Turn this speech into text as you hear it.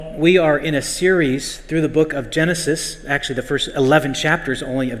We are in a series through the book of Genesis, actually the first 11 chapters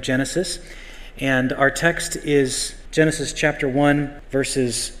only of Genesis, and our text is Genesis chapter 1,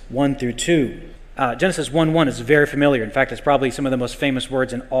 verses 1 through 2. Genesis 1:1 is very familiar. In fact, it's probably some of the most famous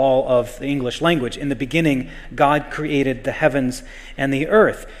words in all of the English language. In the beginning, God created the heavens and the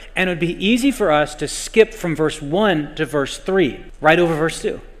earth. And it would be easy for us to skip from verse 1 to verse 3, right over verse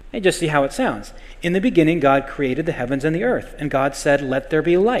 2, and just see how it sounds. In the beginning, God created the heavens and the earth, and God said, "Let there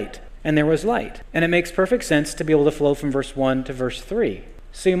be light." And there was light. And it makes perfect sense to be able to flow from verse 1 to verse 3.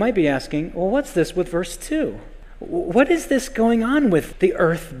 So you might be asking, well, what's this with verse 2? What is this going on with the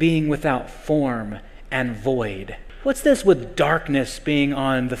earth being without form and void? What's this with darkness being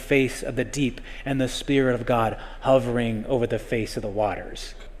on the face of the deep and the Spirit of God hovering over the face of the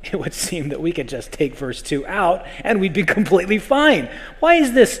waters? It would seem that we could just take verse 2 out and we'd be completely fine. Why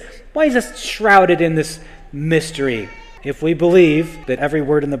is this shrouded in this mystery? If we believe that every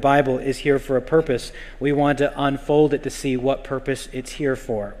word in the Bible is here for a purpose, we want to unfold it to see what purpose it's here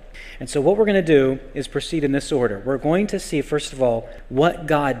for. And so what we're going to do is proceed in this order. We're going to see, first of all, what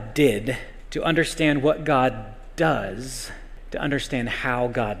God did to understand what God does, to understand how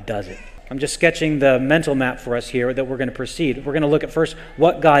God does it. I'm just sketching the mental map for us here that we're going to proceed. We're going to look at first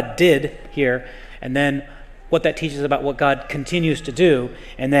what God did here, and then what that teaches about what God continues to do,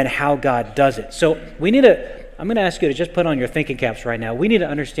 and then how God does it. So I'm going to ask you to just put on your thinking caps right now. We need to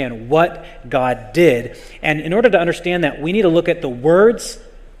understand what God did. And in order to understand that, we need to look at the words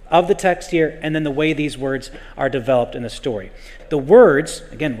of the text here, and then the way these words are developed in the story. The words,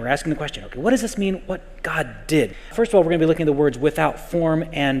 again, we're asking the question, okay, what does this mean, what God did? First of all, we're going to be looking at the words without form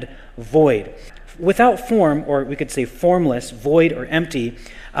and void. Without form, or we could say formless, void, or empty,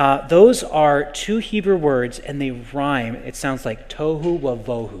 those are two Hebrew words, and they rhyme. It sounds like tohu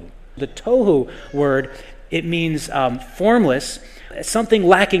wavohu. The tohu word, it means formless, something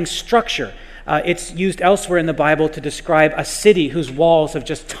lacking structure. It's used elsewhere in the Bible to describe a city whose walls have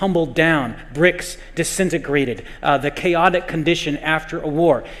just tumbled down, bricks disintegrated, the chaotic condition after a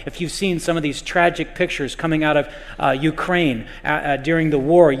war. If you've seen some of these tragic pictures coming out of Ukraine during the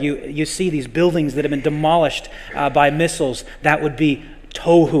war, you see these buildings that have been demolished by missiles. That would be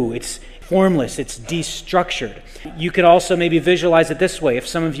tohu. It's formless, it's destructured. You could also maybe visualize it this way. If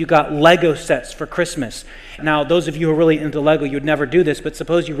some of you got Lego sets for Christmas, now those of you who are really into Lego, you'd never do this, but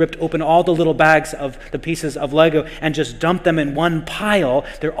suppose you ripped open all the little bags of the pieces of Lego and just dumped them in one pile.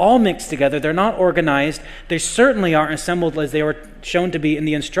 They're all mixed together, they're not organized, they certainly aren't assembled as they were shown to be in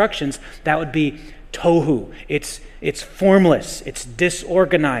the instructions. That would be tohu. It's formless, it's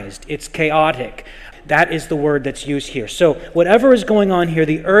disorganized, it's chaotic. That is the word that's used here. So whatever is going on here,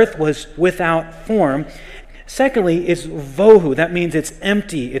 the earth was without form. Secondly, is vohu. That means it's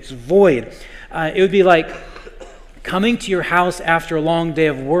empty, it's void. It would be like coming to your house after a long day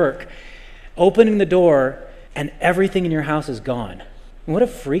of work, opening the door, and everything in your house is gone. What a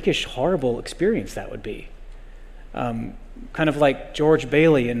freakish, horrible experience that would be. Kind of like George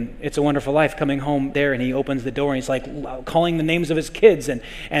Bailey in It's a Wonderful Life, coming home there, and he opens the door and he's like calling the names of his kids, and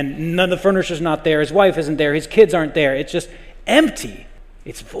none of the furniture's not there, his wife isn't there, his kids aren't there. It's just empty.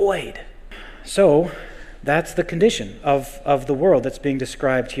 It's void. So that's the condition of the world that's being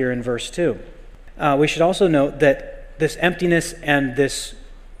described here in verse 2. We should also note that this emptiness and this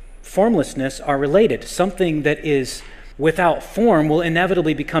formlessness are related. Something that is without form will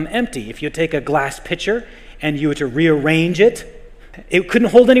inevitably become empty. If you take a glass pitcher and you were to rearrange it, it couldn't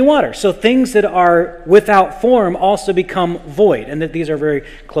hold any water. So things that are without form also become void, and that these are very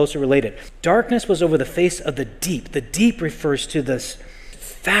closely related. Darkness was over the face of the deep. The deep refers to this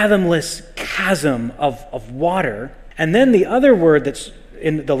fathomless chasm of water. And then the other word that's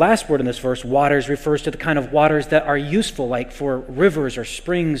in the last word in this verse, waters, refers to the kind of waters that are useful, like for rivers or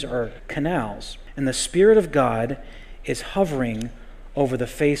springs or canals. And the Spirit of God is hovering over the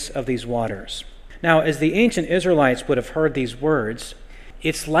face of these waters. Now, as the ancient Israelites would have heard these words,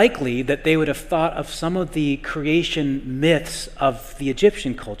 it's likely that they would have thought of some of the creation myths of the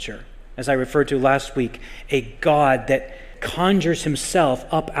Egyptian culture. As I referred to last week, a god that conjures himself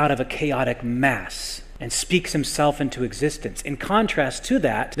up out of a chaotic mass and speaks himself into existence. In contrast to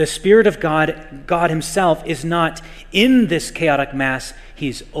that, the Spirit of God, God himself, is not in this chaotic mass,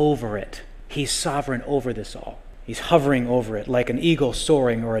 he's over it. He's sovereign over this all. He's hovering over it like an eagle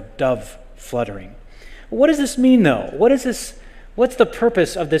soaring or a dove fluttering. What does this mean, though? What's the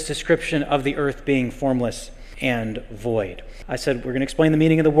purpose of this description of the earth being formless and void? I said we're going to explain the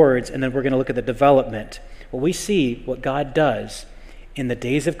meaning of the words, and then we're going to look at the development. Well, we see what God does in the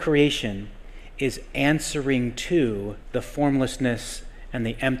days of creation is answering to the formlessness and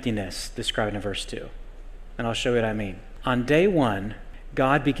the emptiness described in verse 2. And I'll show you what I mean. On day one,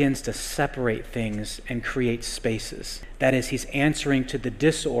 God begins to separate things and create spaces. That is, he's answering to the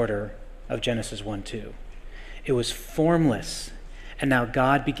disorder of Genesis 1:2. It was formless, and now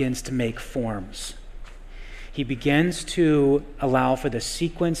God begins to make forms. He begins to allow for the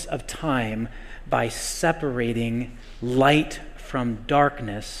sequence of time by separating light from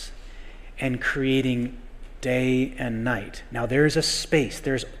darkness and creating day and night. Now there's a space.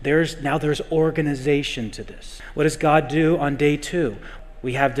 There's organization to this. What does God do on day 2?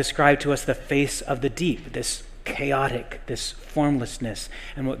 We have described to us the face of the deep, this chaotic, this formlessness.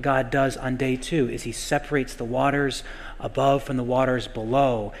 And what God does on day 2 is he separates the waters above from the waters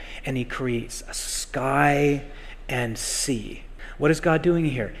below, and he creates a sky and sea. What is God doing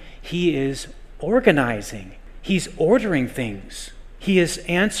here? He is organizing. He's ordering things. He is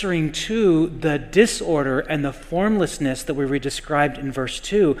answering to the disorder and the formlessness that we described in verse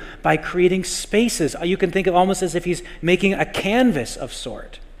 2 by creating spaces. You can think of almost as if he's making a canvas of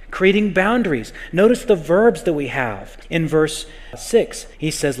sort, creating boundaries. Notice the verbs that we have in verse 6.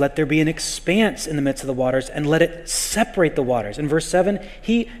 He says, let there be an expanse in the midst of the waters and let it separate the waters. In verse 7,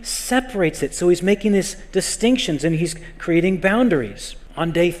 he separates it. So he's making these distinctions and he's creating boundaries.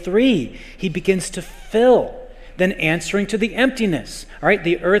 On day 3, he begins to fill, then answering to the emptiness. All right,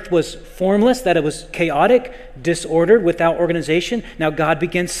 the earth was formless, that it was chaotic, disordered, without organization. Now God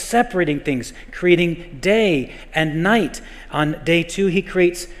begins separating things, creating day and night. On day 2, he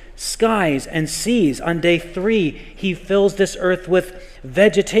creates skies and seas. On day 3, he fills this earth with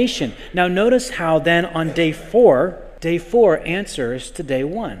vegetation. Now notice how then on day 4 answers to day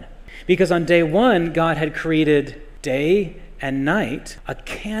 1. Because on day 1, God had created day and night, a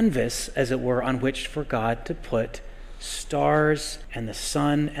canvas, as it were, on which for God to put stars and the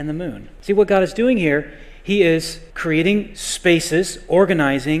sun and the moon. See what God is doing here? He is creating spaces,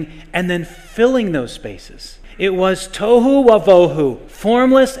 organizing, and then filling those spaces. It was tohu wavohu,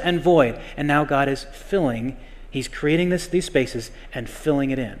 formless and void. And now God is filling, he's creating these spaces and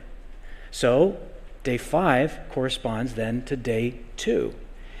filling it in. So day 5 corresponds then to day 2.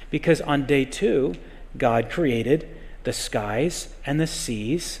 Because on day 2, God created the skies and the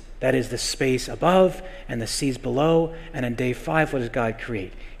seas, that is the space above and the seas below. And on day 5, what does God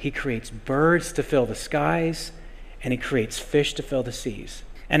create? He creates birds to fill the skies, and he creates fish to fill the seas.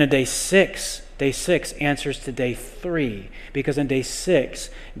 And on day 6 answers to day 3, because on day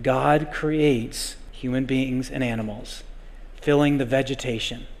 6, God creates human beings and animals, filling the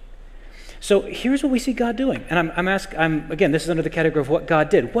vegetation. So here's what we see God doing. And again, this is under the category of what God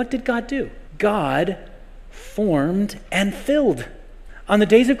did. What did God do? God formed and filled. On the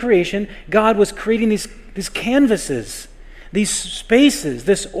days of creation, God was creating these canvases, these spaces,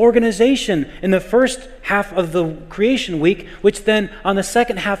 this organization in the first half of the creation week, which then on the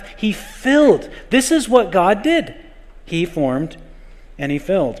second half he filled. This is what God did. He formed and he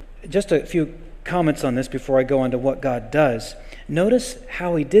filled. Just a few comments on this before I go on to what God does. Notice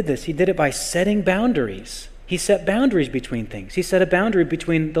how he did this. He did it by setting boundaries. He set boundaries between things. He set a boundary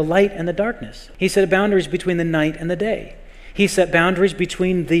between the light and the darkness. He set boundaries between the night and the day. He set boundaries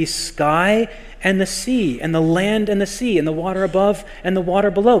between the sky and the sea, and the land and the sea, and the water above and the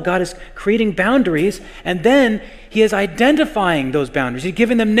water below. God is creating boundaries, and then he is identifying those boundaries. He's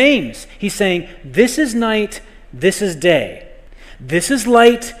giving them names. He's saying, this is night, this is day. This is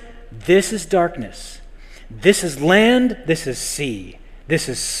light, this is darkness. This is land, this is sea. This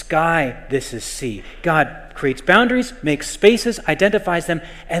is sky, this is sea. God creates boundaries, makes spaces, identifies them,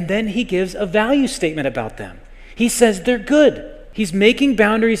 and then he gives a value statement about them. He says they're good. He's making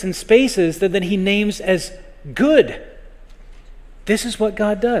boundaries and spaces that then he names as good. This is what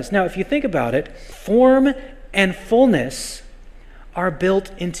God does. Now, if you think about it, form and fullness are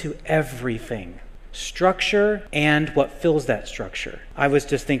built into everything. Structure and what fills that structure. I was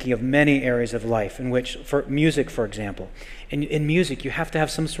just thinking of many areas of life in which, for music, for example, in music, you have to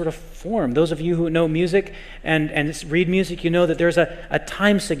have some sort of form. Those of you who know music and read music, you know that there's a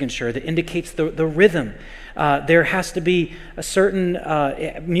time signature that indicates the rhythm. There has to be a certain,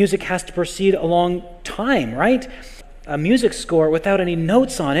 music has to proceed along time, right? A music score without any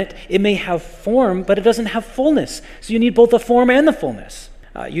notes on it, it may have form, but it doesn't have fullness. So you need both the form and the fullness.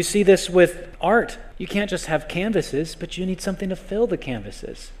 You see this with art. You can't just have canvases, but you need something to fill the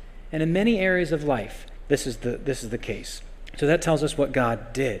canvases. And in many areas of life, this is the case. So that tells us what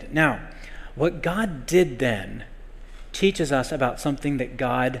God did. Now, what God did then teaches us about something that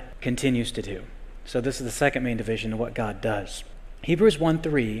God continues to do. So this is the second main division of what God does. Hebrews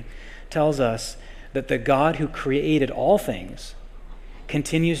 1:3 tells us that the God who created all things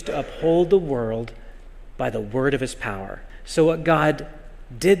continues to uphold the world by the word of his power. So what God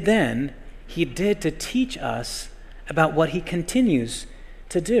did then, he did to teach us about what he continues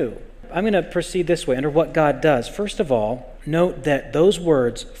to do. I'm going to proceed this way under what God does. First of all, note that those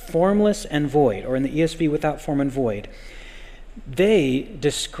words, formless and void, or in the ESV, without form and void, they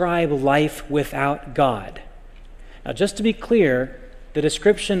describe life without God. Now, just to be clear, the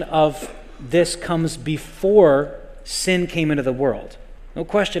description of this comes before sin came into the world. No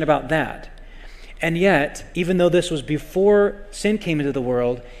question about that. And yet, even though this was before sin came into the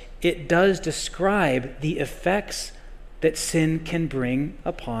world, it does describe the effects that sin can bring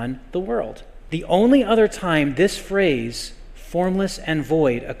upon the world. The only other time this phrase, formless and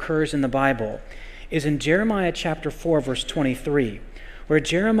void, occurs in the Bible is in Jeremiah chapter 4, verse 23, where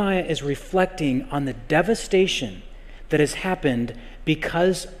Jeremiah is reflecting on the devastation that has happened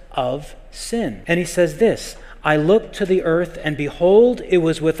because of sin. And he says this, I looked to the earth, and behold, it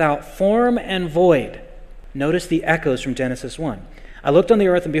was without form and void. Notice the echoes from Genesis 1. I looked on the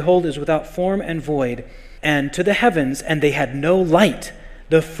earth, and behold, it was without form and void, and to the heavens, and they had no light.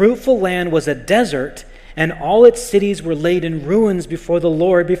 The fruitful land was a desert, and all its cities were laid in ruins before the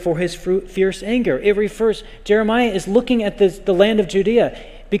Lord, before his fierce anger. It refers, Jeremiah is looking at the land of Judea.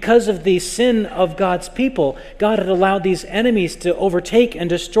 Because of the sin of God's people, God had allowed these enemies to overtake and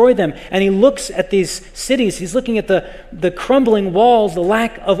destroy them. And he looks at these cities. He's looking at the crumbling walls, the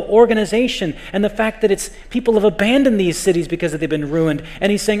lack of organization, and the fact that people have abandoned these cities because they've been ruined.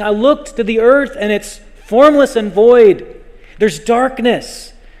 And he's saying, I looked to the earth, and it's formless and void. There's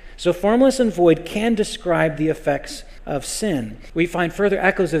darkness. So formless and void can describe the effects of sin. We find further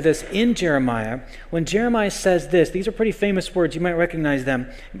echoes of this in Jeremiah. When Jeremiah says this, these are pretty famous words, you might recognize them,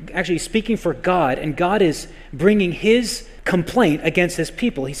 actually speaking for God, and God is bringing his complaint against his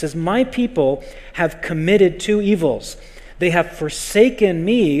people. He says, my people have committed two evils. They have forsaken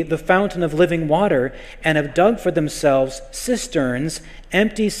me, the fountain of living water, and have dug for themselves cisterns,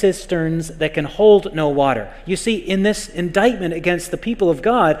 empty cisterns that can hold no water. You see, in this indictment against the people of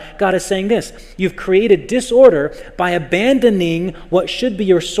God, God is saying this, you've created disorder by abandoning what should be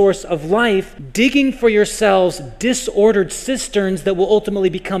your source of life, digging for yourselves disordered cisterns that will ultimately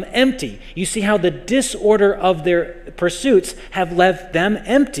become empty. You see how the disorder of their pursuits have left them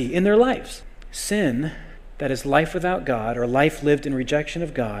empty in their lives. Sin, that is life without God, or life lived in rejection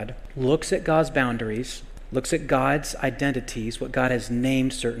of God, looks at God's boundaries, looks at God's identities, what God has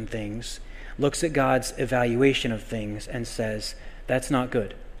named certain things, looks at God's evaluation of things and says, that's not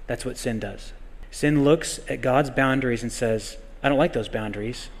good. That's what sin does. Sin looks at God's boundaries and says, I don't like those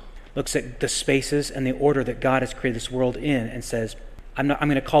boundaries. Looks at the spaces and the order that God has created this world in and says, I'm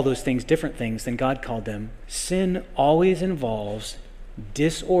going to call those things different things than God called them. Sin always involves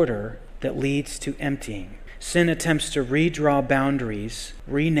disorder that leads to emptying. Sin attempts to redraw boundaries,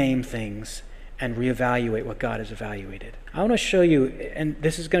 rename things, and reevaluate what God has evaluated. I want to show you, and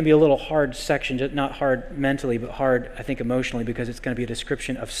this is going to be a little hard section, not hard mentally, but hard, I think, emotionally, because it's going to be a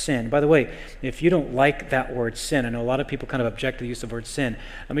description of sin. By the way, if you don't like that word sin, I know a lot of people kind of object to the use of the word sin.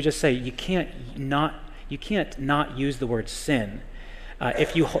 Let me just say, you can't not use the word sin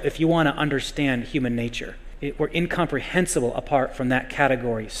if you want to understand human nature. We're incomprehensible apart from that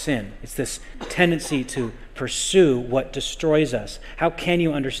category, sin. It's this tendency to pursue what destroys us. How can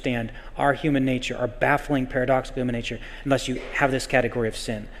you understand our human nature, our baffling, paradoxical human nature, unless you have this category of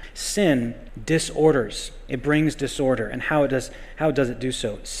sin? Sin disorders. It brings disorder. And how does it do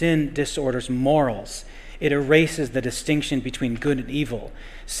so? Sin disorders morals. It erases the distinction between good and evil.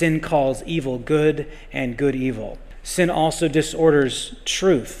 Sin calls evil good and good evil. Sin also disorders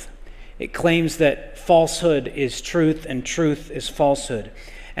truth. It claims that falsehood is truth and truth is falsehood.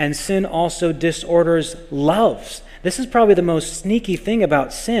 And sin also disorders loves. This is probably the most sneaky thing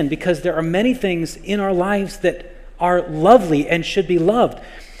about sin, because there are many things in our lives that are lovely and should be loved.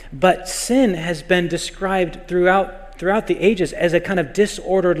 But sin has been described throughout the ages as a kind of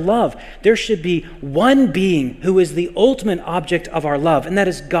disordered love. There should be one being who is the ultimate object of our love, and that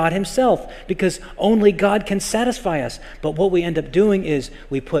is God himself, because only God can satisfy us. But what we end up doing is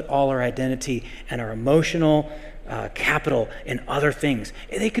we put all our identity and our emotional capital in other things.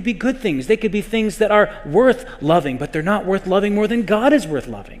 They could be good things. They could be things that are worth loving, but they're not worth loving more than God is worth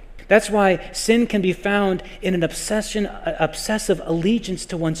loving. That's why sin can be found in an obsessive allegiance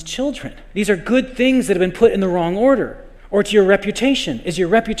to one's children. These are good things that have been put in the wrong order. Or to your reputation. Is your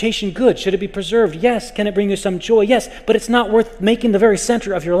reputation good? Should it be preserved? Yes. Can it bring you some joy? Yes. But it's not worth making the very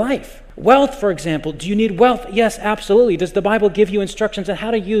center of your life. Wealth, for example. Do you need wealth? Yes, absolutely. Does the Bible give you instructions on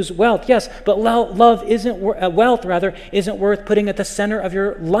how to use wealth? Yes. But wealth isn't worth putting at the center of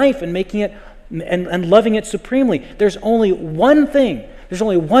your life and making it and loving it supremely. There's only one thing There's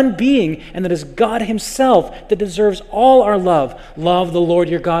only one being, and that is God himself, that deserves all our love. Love the Lord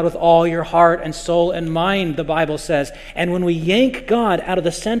your God with all your heart and soul and mind, the Bible says. And when we yank God out of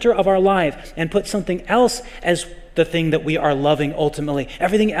the center of our life and put something else as the thing that we are loving ultimately,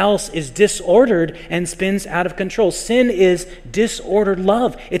 everything else is disordered and spins out of control. Sin is disordered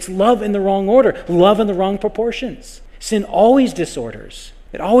love. It's love in the wrong order, love in the wrong proportions. Sin always disorders.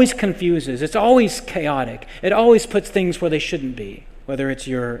 It always confuses. It's always chaotic. It always puts things where they shouldn't be. Whether it's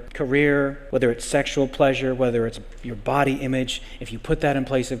your career, whether it's sexual pleasure, whether it's your body image, if you put that in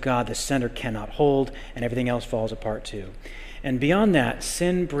place of God, the center cannot hold and everything else falls apart too. And beyond that,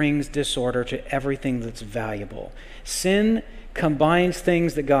 sin brings disorder to everything that's valuable. Sin combines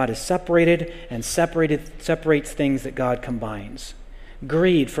things that God has separated and separates things that God combines.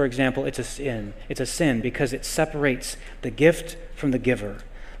 Greed, for example, it's a sin. It's a sin because it separates the gift from the giver.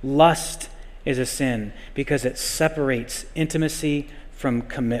 Lust is a sin because it separates intimacy from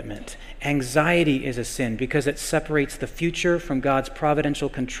commitment. Anxiety is a sin because it separates the future from God's providential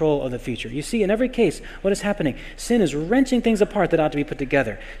control of the future. You see, in every case, what is happening? Sin is wrenching things apart that ought to be put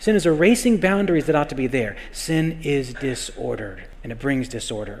together. Sin is erasing boundaries that ought to be there. Sin is disordered, and it brings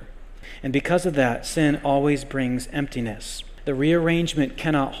disorder. And because of that, sin always brings emptiness. The rearrangement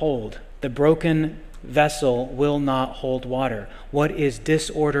cannot hold. The broken vessel will not hold water. What is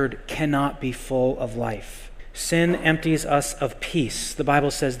disordered cannot be full of life. Sin empties us of peace. The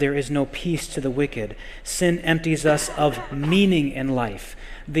Bible says there is no peace to the wicked. Sin empties us of meaning in life.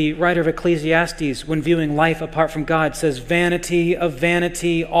 The writer of Ecclesiastes, when viewing life apart from God, says, vanity of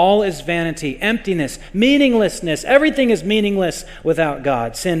vanity, all is vanity, emptiness, meaninglessness. Everything is meaningless without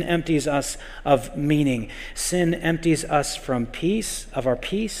God. Sin empties us of meaning. Sin empties us from peace, of our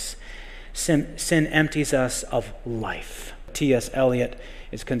peace. Sin empties us of life. T.S. Eliot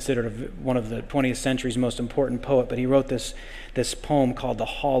is considered one of the 20th century's most important poet, but he wrote this poem called The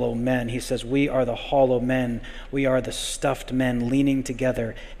Hollow Men. He says, we are the hollow men. We are the stuffed men leaning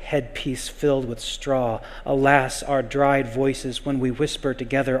together, headpiece filled with straw. Alas, our dried voices when we whisper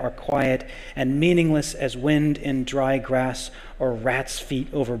together are quiet and meaningless as wind in dry grass or rat's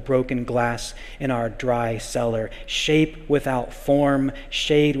feet over broken glass in our dry cellar. Shape without form,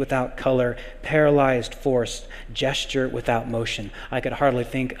 shade without color, paralyzed force, gesture without motion. I could hardly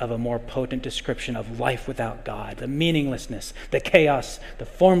think of a more potent description of life without God. The meaninglessness, the chaos, the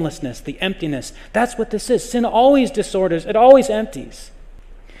formlessness, the emptiness. That's what this is. Sin always disorders. It always empties.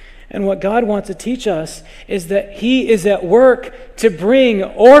 And what God wants to teach us is that He is at work to bring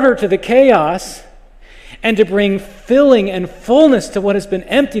order to the chaos and to bring filling and fullness to what has been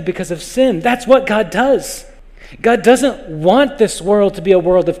emptied because of sin. That's what God does. God doesn't want this world to be a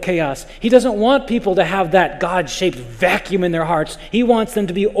world of chaos. He doesn't want people to have that God-shaped vacuum in their hearts. He wants them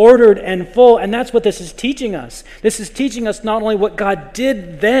to be ordered and full, and that's what this is teaching us. This is teaching us not only what God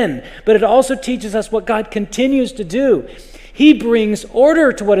did then, but it also teaches us what God continues to do. He brings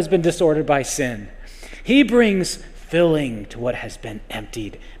order to what has been disordered by sin. He brings filling to what has been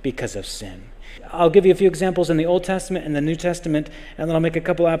emptied because of sin. I'll give you a few examples in the Old Testament and the New Testament, and then I'll make a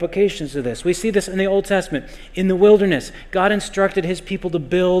couple applications to this. We see this in the Old Testament. In the wilderness, God instructed His people to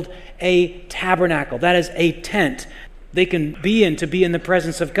build a tabernacle. That is a tent they can be in to be in the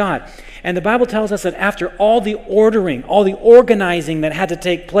presence of God. And the Bible tells us that after all the ordering, all the organizing that had to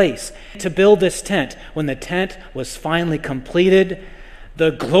take place to build this tent, when the tent was finally completed,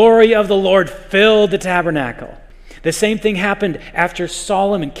 the glory of the Lord filled the tabernacle. The same thing happened after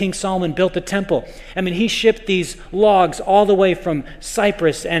King Solomon built the temple. I mean, he shipped these logs all the way from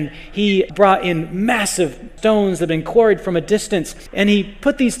Cyprus, and he brought in massive stones that had been quarried from a distance, and he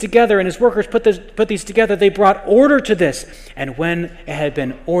put these together, and his workers put these together. They brought order to this. And when it had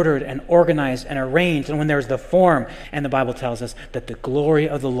been ordered and organized and arranged, and when there was the form, and the Bible tells us that the glory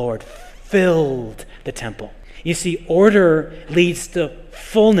of the Lord filled the temple. You see, order leads to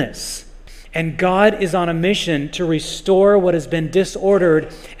fullness. And God is on a mission to restore what has been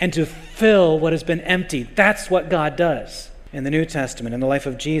disordered and to fill what has been emptied. That's what God does. In the New Testament, in the life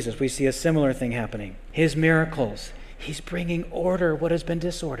of Jesus, we see a similar thing happening. His miracles, He's bringing order what has been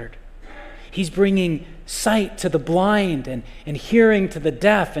disordered. He's bringing sight to the blind and hearing to the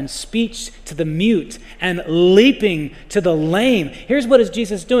deaf and speech to the mute and leaping to the lame. Here's what is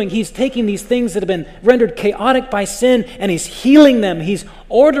Jesus doing. He's taking these things that have been rendered chaotic by sin and He's healing them. He's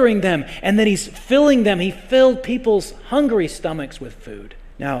ordering them, and then He's filling them. He filled people's hungry stomachs with food.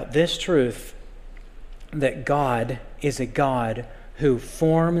 Now, this truth that God is a God who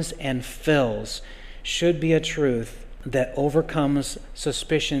forms and fills should be a truth that overcomes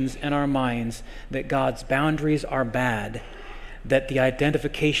suspicions in our minds that God's boundaries are bad, that the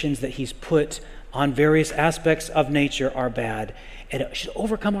identifications that He's put on various aspects of nature are bad, and it should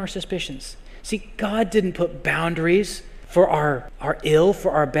overcome our suspicions. See, God didn't put boundaries for our ill,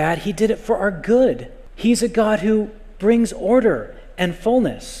 for our bad. He did it for our good. He's a God who brings order and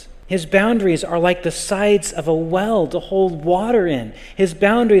fullness. His boundaries are like the sides of a well to hold water in. His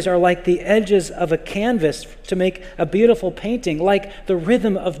boundaries are like the edges of a canvas to make a beautiful painting, like the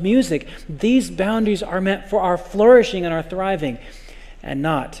rhythm of music. These boundaries are meant for our flourishing and our thriving, and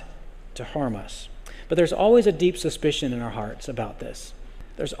not to harm us. But there's always a deep suspicion in our hearts about this.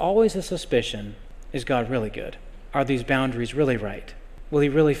 There's always a suspicion, is God really good? Are these boundaries really right? Will he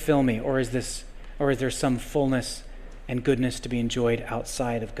really fill me, or is there some fullness and goodness to be enjoyed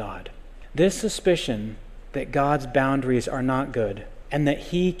outside of God? This suspicion that God's boundaries are not good and that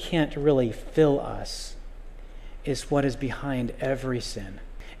he can't really fill us is what is behind every sin.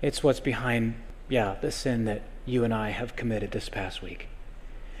 It's what's behind, the sin that you and I have committed this past week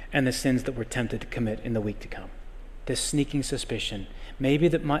and the sins that we're tempted to commit in the week to come. This sneaking suspicion, maybe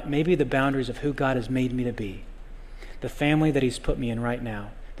the boundaries of who God has made me to be, the family that he's put me in right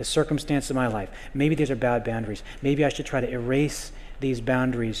now, the circumstance of my life, maybe these are bad boundaries. Maybe I should try to erase these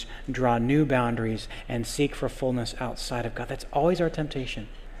boundaries, draw new boundaries, and seek for fullness outside of God. That's always our temptation.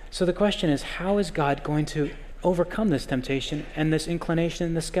 So the question is, how is God going to overcome this temptation and this inclination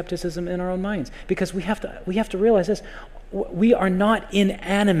and this skepticism in our own minds? Because we have to realize this. We are not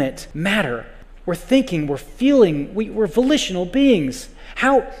inanimate matter. We're thinking, we're feeling, we're volitional beings.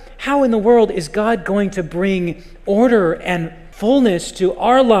 How in the world is God going to bring order and fullness to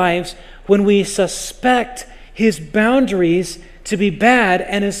our lives when we suspect his boundaries to be bad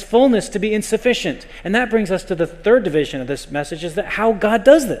and his fullness to be insufficient? And that brings us to the third division of this message, is that how God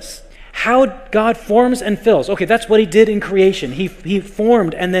does this. How God forms and fills. Okay, that's what he did in creation. He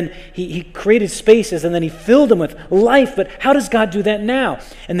formed, and then he created spaces, and then he filled them with life. But how does God do that now?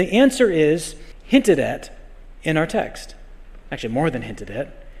 And the answer is hinted at in our text. Actually, more than hinted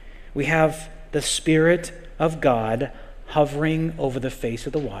at. We have the Spirit of God hovering over the face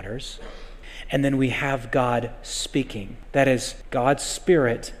of the waters, and then we have God speaking. That is God's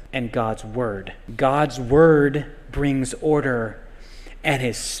Spirit and God's Word. God's Word brings order, and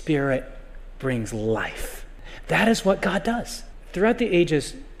his Spirit brings life. That is what God does. Throughout the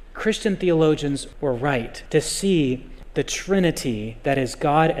ages, Christian theologians were right to see the Trinity, that is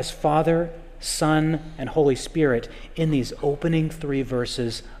God as Father, Son, and Holy Spirit, in these opening 3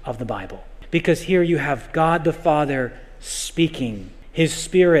 verses of the Bible. Because here you have God the Father speaking, his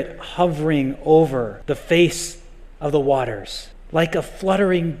Spirit hovering over the face of the waters, like a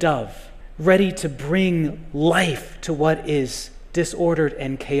fluttering dove, ready to bring life to what is disordered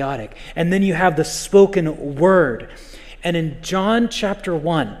and chaotic. And then you have the spoken word. And in John chapter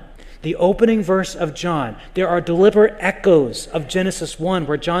 1, the opening verse of John, there are deliberate echoes of Genesis 1,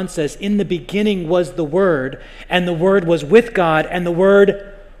 where John says, "In the beginning was the Word, and the Word was with God, and the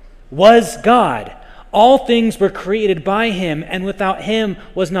Word was God. All things were created by him, and without him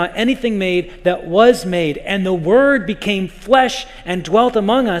was not anything made that was made. And the Word became flesh and dwelt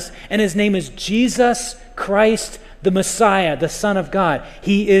among us, and his name is Jesus Christ, the Messiah, the Son of God."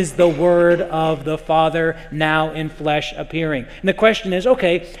 He is the Word of the Father, now in flesh appearing. And the question is,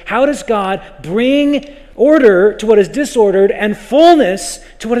 okay, how does God bring order to what is disordered and fullness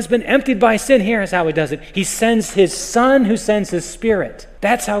to what has been emptied by sin? Here is how he does it. He sends his Son, who sends his Spirit.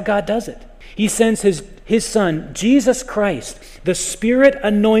 That's how God does it. He sends his Son, Jesus Christ, the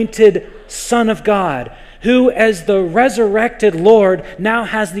Spirit-anointed Son of God, who, as the resurrected Lord, now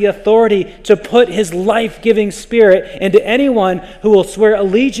has the authority to put his life-giving Spirit into anyone who will swear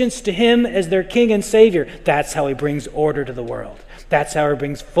allegiance to him as their King and Savior. That's how he brings order to the world. That's how he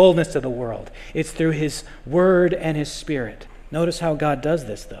brings fullness to the world. It's through his Word and his Spirit. Notice how God does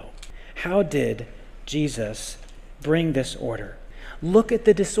this, though. How did Jesus bring this order? Look at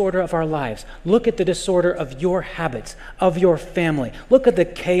the disorder of our lives. Look at the disorder of your habits, of your family. Look at the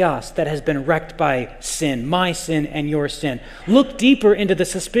chaos that has been wrecked by sin, my sin and your sin. Look deeper into the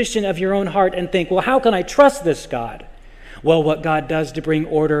suspicion of your own heart and think, well, how can I trust this God? Well, what God does to bring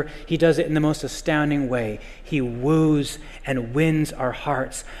order, he does it in the most astounding way. He woos and wins our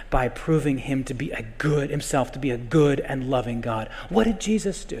hearts by proving himself to be a good and loving God. What did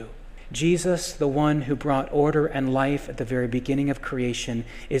Jesus do? Jesus, the one who brought order and life at the very beginning of creation,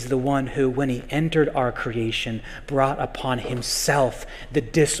 is the one who, when he entered our creation, brought upon himself the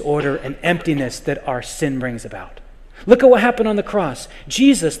disorder and emptiness that our sin brings about. Look at what happened on the cross.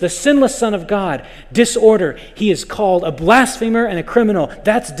 Jesus, the sinless Son of God, disorder. He is called a blasphemer and a criminal.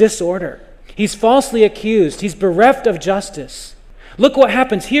 That's disorder. He's falsely accused. He's bereft of justice. Look what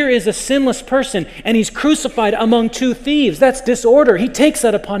happens. Here is a sinless person, and he's crucified among two thieves. That's disorder. He takes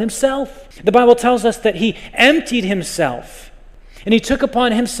that upon himself. The Bible tells us that he emptied himself, and he took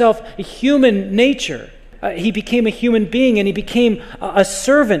upon himself a human nature. He became a human being, and he became a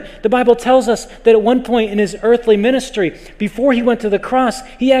servant. The Bible tells us that at one point in his earthly ministry, before he went to the cross,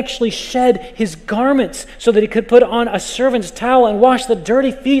 he actually shed his garments so that he could put on a servant's towel and wash the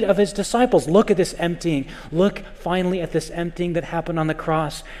dirty feet of his disciples. Look at this emptying. Look finally at this emptying that happened on the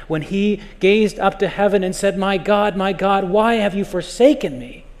cross when he gazed up to heaven and said, my God, why have you forsaken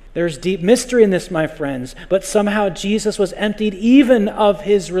me?" There's deep mystery in this, my friends, but somehow Jesus was emptied even of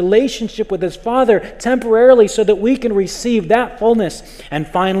his relationship with his Father temporarily so that we can receive that fullness. And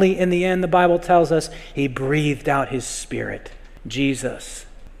finally, in the end, the Bible tells us he breathed out his Spirit. Jesus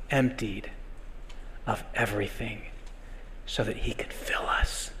emptied of everything so that he could fill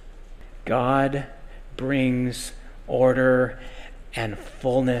us. God brings order and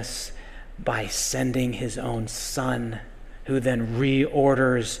fullness by sending his own Son, who then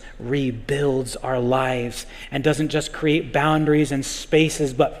reorders, rebuilds our lives, and doesn't just create boundaries and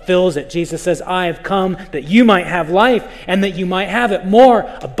spaces, but fills it. Jesus says, "I have come that you might have life, and that you might have it more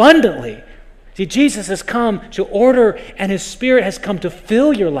abundantly." See, Jesus has come to order, and his Spirit has come to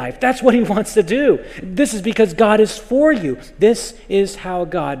fill your life. That's what he wants to do. This is because God is for you. This is how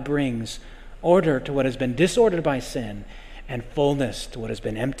God brings order to what has been disordered by sin, and fullness to what has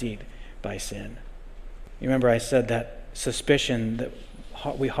been emptied by sin. You remember I said that suspicion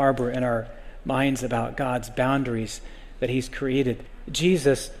that we harbor in our minds about God's boundaries that he's created.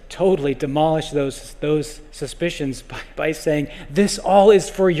 Jesus totally demolished those suspicions by saying, "This all is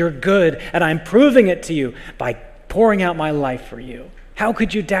for your good, and I'm proving it to you by pouring out my life for you." How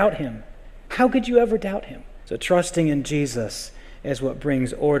could you doubt him? How could you ever doubt him? So trusting in Jesus is what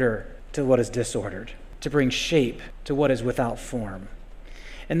brings order to what is disordered, to bring shape to what is without form.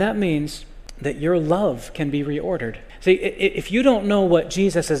 And that means that your love can be reordered. See, if you don't know what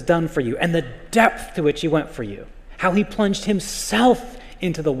Jesus has done for you and the depth to which he went for you, how he plunged himself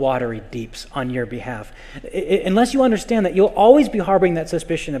into the watery deeps on your behalf, unless you understand that, you'll always be harboring that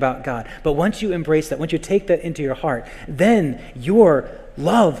suspicion about God. But once you embrace that, once you take that into your heart, then your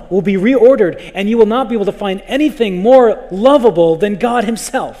love will be reordered, and you will not be able to find anything more lovable than God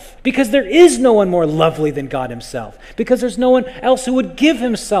himself. Because there is no one more lovely than God himself. Because there's no one else who would give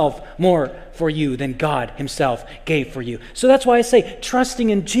himself more for you than God himself gave for you. So that's why I say trusting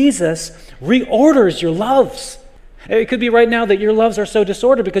in Jesus reorders your loves. It could be right now that your loves are so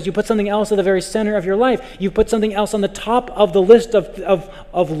disordered because you put something else at the very center of your life. You put something else on the top of the list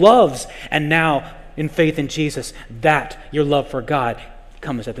of loves. And now, in faith in Jesus, that your love for God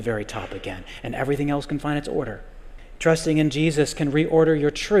comes at the very top again. And everything else can find its order. Trusting in Jesus can reorder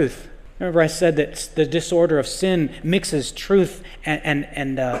your truth. Remember I said that the disorder of sin mixes truth and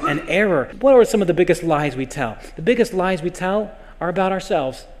error. What are some of the biggest lies we tell? The biggest lies we tell are about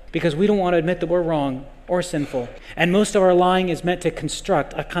ourselves because we don't want to admit that we're wrong or sinful. And most of our lying is meant to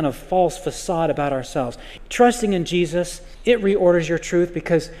construct a kind of false facade about ourselves. Trusting in Jesus, it reorders your truth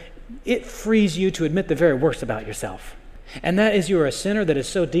because it frees you to admit the very worst about yourself. And that is, you are a sinner that is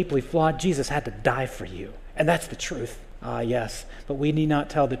so deeply flawed, Jesus had to die for you. And that's the truth. Ah, yes, but we need not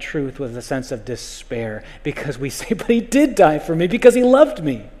tell the truth with a sense of despair because we say, but he did die for me because he loved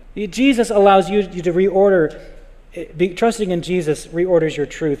me. Jesus allows you to reorder. Trusting in Jesus reorders your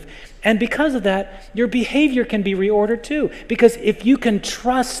truth. And because of that, your behavior can be reordered too. Because if you can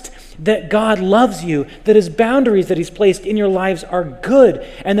trust that God loves you, that his boundaries that he's placed in your lives are good,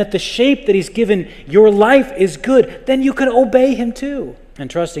 and that the shape that he's given your life is good, then you can obey him too. And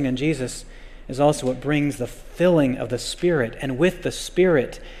trusting in Jesus is also what brings the filling of the Spirit, and with the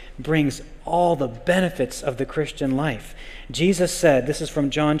Spirit brings all the benefits of the Christian life. Jesus said, this is from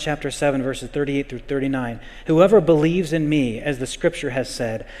John chapter 7, verses 38 through 39, "Whoever believes in me, as the scripture has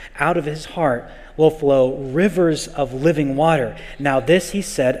said, out of his heart will flow rivers of living water. Now this he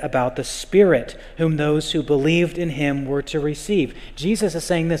said about the Spirit, whom those who believed in him were to receive." Jesus is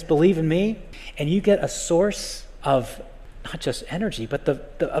saying this, believe in me, and you get a source of not just energy, but the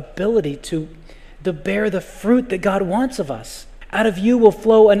ability to bear the fruit that God wants of us. Out of you will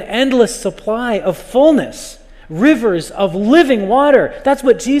flow an endless supply of fullness, rivers of living water. That's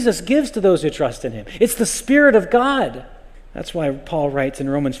what Jesus gives to those who trust in him. It's the Spirit of God. That's why Paul writes in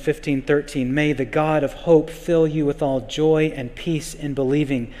Romans 15:13, "May the God of hope fill you with all joy and peace in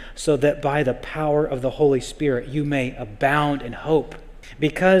believing, so that by the power of the Holy Spirit you may abound in hope."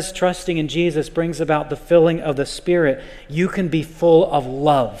 Because trusting in Jesus brings about the filling of the Spirit, you can be full of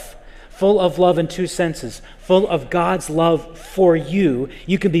love, full of love in two senses, full of God's love for you.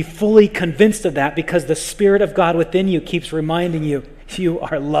 You can be fully convinced of that because the Spirit of God within you keeps reminding you, you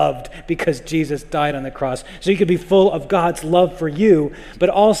are loved because Jesus died on the cross. So you can be full of God's love for you, but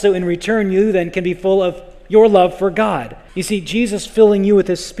also in return, you then can be full of your love for God. You see, Jesus filling you with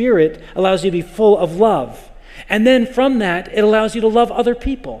His Spirit allows you to be full of love. And then from that, it allows you to love other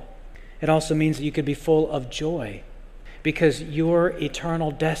people. It also means that you could be full of joy because your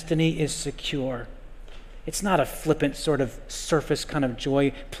eternal destiny is secure. It's not a flippant sort of surface kind of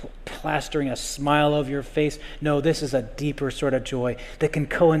joy plastering a smile over your face. No, this is a deeper sort of joy that can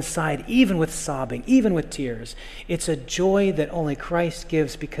coincide even with sobbing, even with tears. It's a joy that only Christ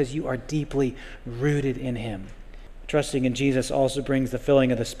gives because you are deeply rooted in Him. Trusting in Jesus also brings the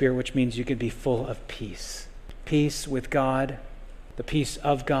filling of the Spirit, which means you can be full of peace. Peace with God, the peace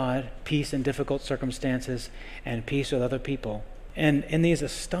of God, peace in difficult circumstances, and peace with other people. And in these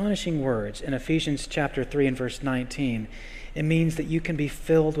astonishing words in Ephesians chapter 3 and verse 19, it means that you can be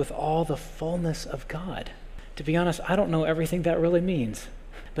filled with all the fullness of God. To be honest, I don't know everything that really means,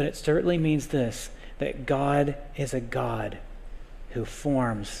 but it certainly means this, that God is a God who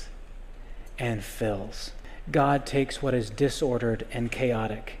forms and fills. God takes what is disordered and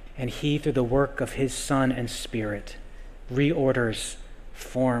chaotic, and He, through the work of His Son and Spirit, reorders,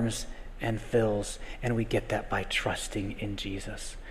 forms, and fills. And we get that by trusting in Jesus.